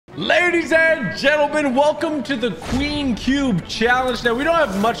Ladies and gentlemen, welcome to the Queen Cube Challenge. Now, we don't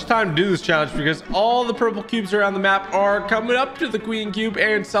have much time to do this challenge because all the purple cubes around the map are coming up to the Queen Cube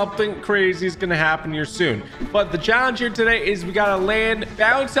and something crazy is going to happen here soon. But the challenge here today is we got to land,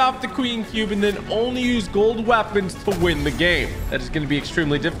 bounce off the Queen Cube, and then only use gold weapons to win the game. That is going to be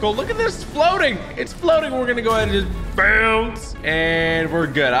extremely difficult. Look at this floating. It's floating. We're going to go ahead and just bounce and we're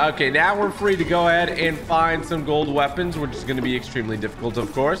good. Okay, now we're free to go ahead and find some gold weapons, which is going to be extremely difficult,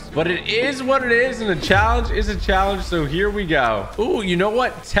 of course. But it is what it is, and a challenge is a challenge, so here we go. Ooh, you know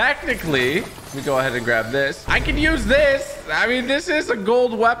what? Technically, let me go ahead and grab this. I can use this. I mean, this is a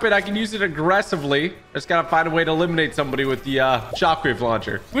gold weapon. I can use it aggressively. Just gotta find a way to eliminate somebody with the shockwave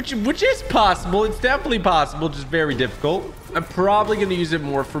launcher, which is possible. It's definitely possible, just very difficult. I'm probably going to use it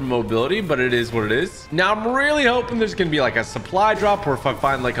more for mobility, but it is what it is. Now, I'm really hoping there's going to be like a supply drop, or if I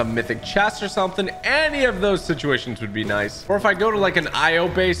find like a mythic chest or something, any of those situations would be nice. Or if I go to like an IO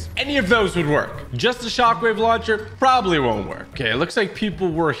base, any of those would work. Just a shockwave launcher probably won't work. Okay, it looks like people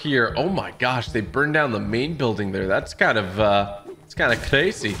were here. Oh my gosh, they burned down the main building there. That's kind of, it's kind of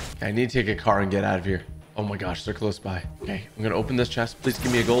crazy. I need to take a car and get out of here. Oh my gosh, they're close by. Okay, I'm going to open this chest. Please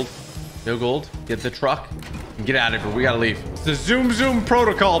give me a gold. No gold. Get the truck and get out of here. We gotta leave. It's the zoom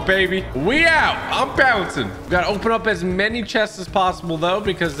protocol, baby. We out. I'm bouncing. We gotta open up as many chests as possible, though,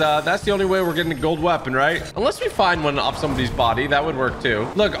 because that's the only way we're getting a gold weapon, right? Unless we find one off somebody's body, that would work too.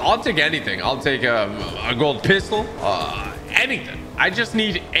 Look, I'll take anything. I'll take a gold pistol, anything. I just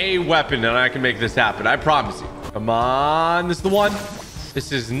need a weapon and I can make this happen. I promise you. Come on. This is the one.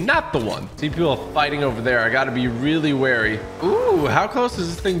 This is not the one. See people fighting over there. I got to be really wary. Ooh, how close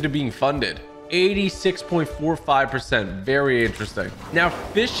is this thing to being funded? 86.45%. Very interesting. Now,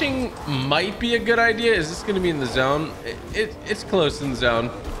 fishing might be a good idea. Is this going to be in the zone? It's close in the zone.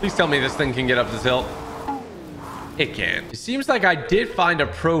 Please tell me this thing can get up this hill. It can. It seems like I did find a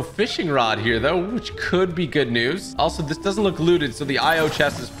pro fishing rod here, though, which could be good news. Also, this doesn't look looted, so the IO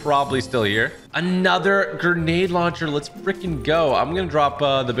chest is probably still here. Another grenade launcher. Let's freaking go. I'm gonna drop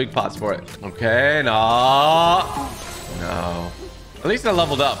the big pots for it. Okay, no. At least I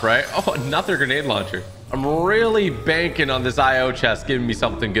leveled up, right? Oh, another grenade launcher. I'm really banking on this IO chest giving me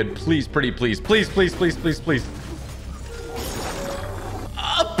something good. Please, pretty please. Please.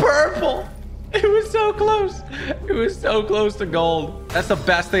 Purple. It was so close. It was so close to gold. That's the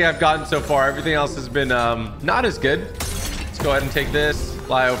best thing I've gotten so far. Everything else has been not as good. Let's go ahead and take this.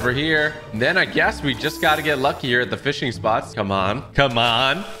 Fly over here. And then I guess we just got to get lucky here at the fishing spots. Come on.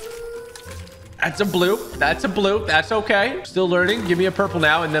 That's a blue. That's okay. Still learning. Give me a purple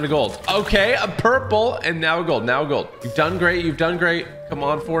now and then a gold. Okay, a purple and now a gold. You've done great. Come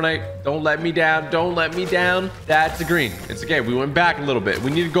on, Fortnite. Don't let me down. That's a green. It's okay. We went back a little bit.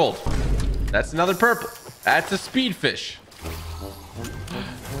 We need a gold. That's another purple. That's a speed fish.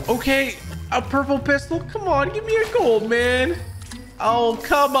 Okay, a purple pistol. Come on, give me a gold, man. Oh,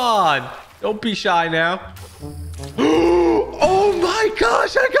 come on. Don't be shy now. Oh my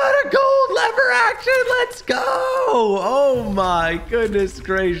gosh, I got a gold lever action. Let's go. Oh my goodness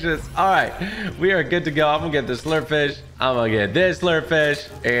gracious. All right, we are good to go. I'm gonna get this slurp fish. I'm gonna get this slurp fish.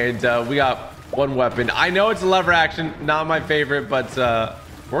 And we got one weapon. I know it's a lever action, not my favorite, but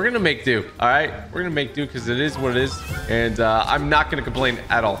we're gonna make do. All right, we're gonna make do because it is what it is, and I'm not gonna complain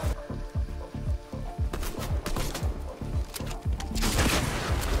at all.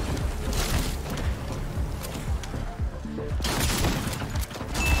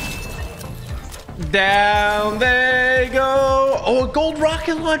 Down they go. Oh, a gold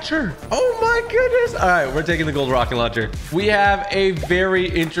rocket launcher. Oh my goodness. All right, we're taking the gold rocket launcher. We have a very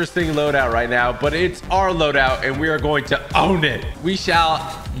interesting loadout right now, but it's our loadout and we are going to own it. We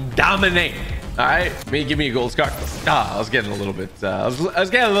shall dominate. All right, give me a gold scar. I was getting a little bit I was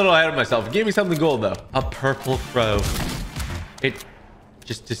getting a little ahead of myself. Give me something gold though. A purple crow. It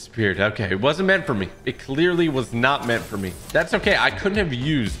just disappeared. Okay, it wasn't meant for me. It clearly was not meant for me. That's okay. I couldn't have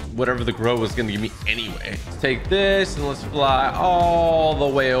used whatever the crow was going to give me anyway. Let's take this and let's fly all the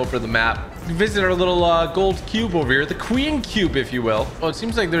way over the map. Visit our little gold cube over here, the Queen Cube, if you will. Oh, it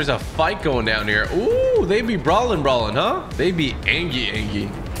seems like there's a fight going down here. Ooh, they be brawling, huh? They be angy.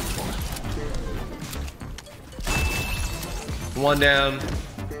 One down.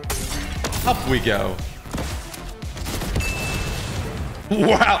 Up we go.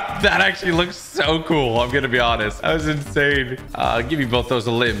 Wow, that actually looks so cool. I'm gonna be honest. That was insane. I'll give you both those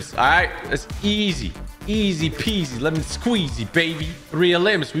limbs. All right, that's easy peasy, lemon squeezy, baby. 3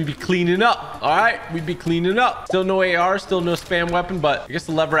 limbs. We be cleaning up. All right, we be cleaning up. Still no AR, still no spam weapon, but I guess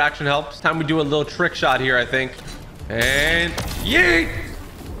the lever action helps. Time we do a little trick shot here, I think. And yeet.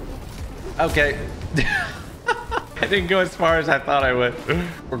 Okay. I didn't go as far as I thought I would.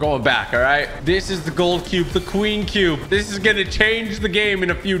 We're going back, all right? This is the gold cube, the queen cube. This is going to change the game in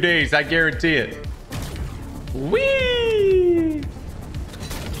a few days. I guarantee it. Whee!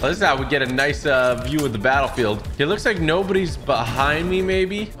 Well, this is how we get a nice view of the battlefield. It looks like nobody's behind me,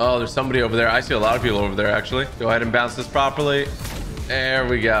 maybe. Oh, there's somebody over there. I see a lot of people over there, actually. Go ahead and bounce this properly. There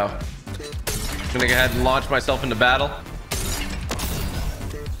we go. I'm gonna go ahead and launch myself into battle.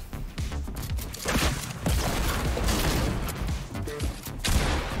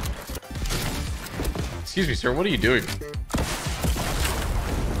 Excuse me, sir. What are you doing?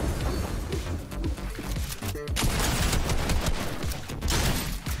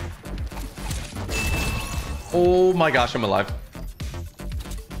 Oh my gosh, I'm alive.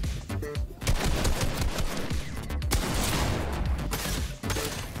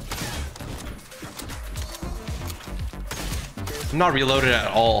 I'm not reloaded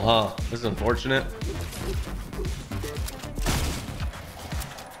at all, huh? This is unfortunate.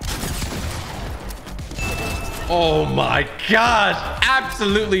 Oh my gosh,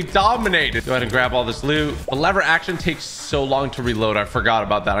 absolutely dominated. Go ahead and grab all this loot. The lever action takes so long to reload. I forgot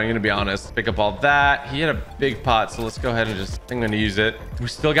about that. I'm gonna be honest. Pick up all that. He had a big pot, so let's go ahead and I'm gonna use it. We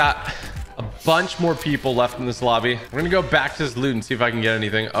still got a bunch more people left in this lobby. We're gonna go back to this loot and see if I can get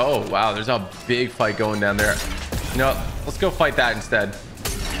anything. Oh wow, there's a big fight going down there. You know what? Let's go fight that instead.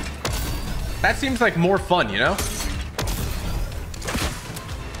 That seems like more fun, you know?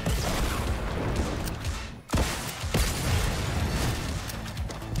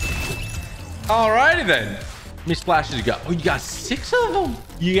 Alrighty then. How many splashes you got? Oh, you got 6 of them.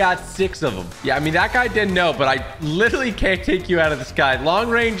 You got 6 of them. Yeah, I mean, that guy didn't know, but I literally can't take you out of the sky. Long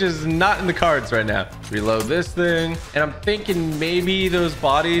range is not in the cards right now. Reload this thing. And I'm thinking maybe those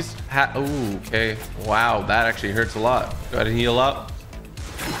bodies oh, okay. Wow, that actually hurts a lot. Go ahead and heal up.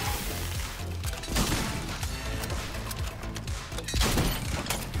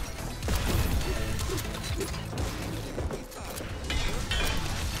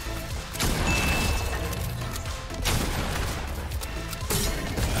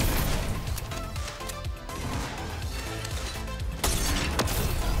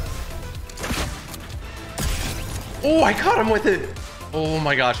 Oh, I caught him with it. Oh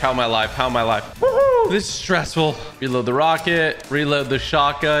my gosh, how am I alive? How am I alive? Woohoo! This is stressful. Reload the rocket, reload the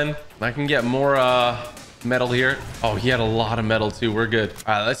shotgun. I can get more metal here. Oh, he had a lot of metal too. We're good.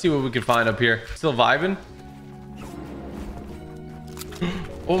 All right, let's see what we can find up here. Still vibing.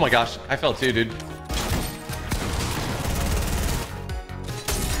 Oh my gosh, I fell too, dude.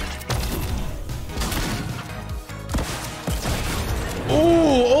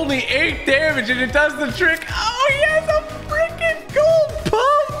 Oh, only 8 damage and it does the trick. Oh, he has a freaking gold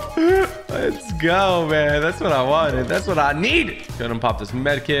pump. Let's go, man. That's what I wanted. That's what I needed. Go ahead and pop this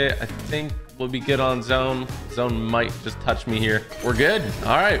med kit. I think we'll be good on zone. Zone might just touch me here. We're good.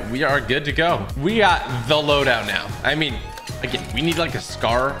 All right, we are good to go. We got the loadout now. I mean, again, we need like a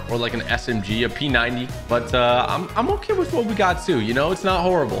SCAR or like an SMG, a P90, but I'm okay with what we got too. You know, it's not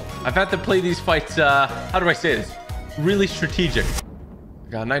horrible. I've had to play these fights. How do I say this? Really strategic.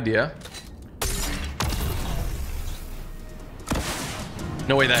 Got an idea.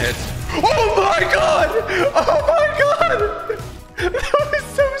 No way that hits. Oh my god! Oh my god! That was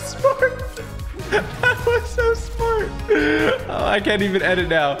so smart. That was so smart. Oh, I can't even edit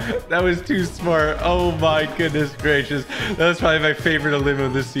now. That was too smart. Oh my goodness gracious. That was probably my favorite limo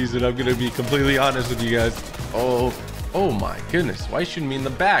this season. I'm gonna be completely honest with you guys. Oh my goodness. Why shouldn't me in the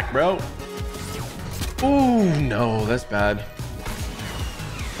back, bro? Oh no, that's bad.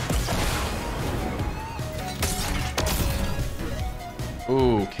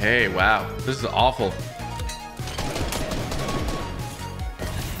 Okay, wow. This is awful.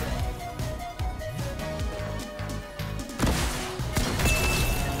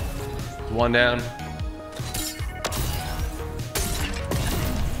 One down.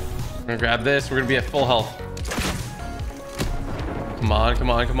 We're gonna grab this. We're gonna be at full health. Come on, come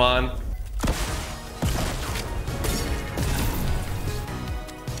on, come on.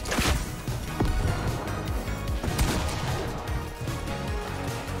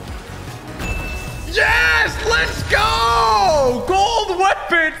 Yes, let's go! Gold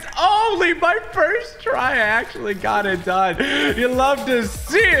weapons only. My first try, I actually got it done. You love to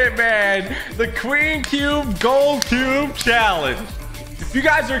see it, man. The Queen Cube Gold Cube Challenge. If you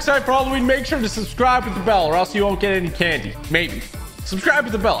guys are excited for Halloween, make sure to subscribe with the bell or else you won't get any candy. Maybe. Subscribe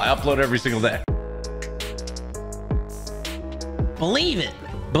with the bell. I upload every single day. Believe it.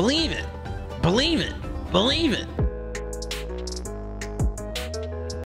 Believe it. Believe it. Believe it.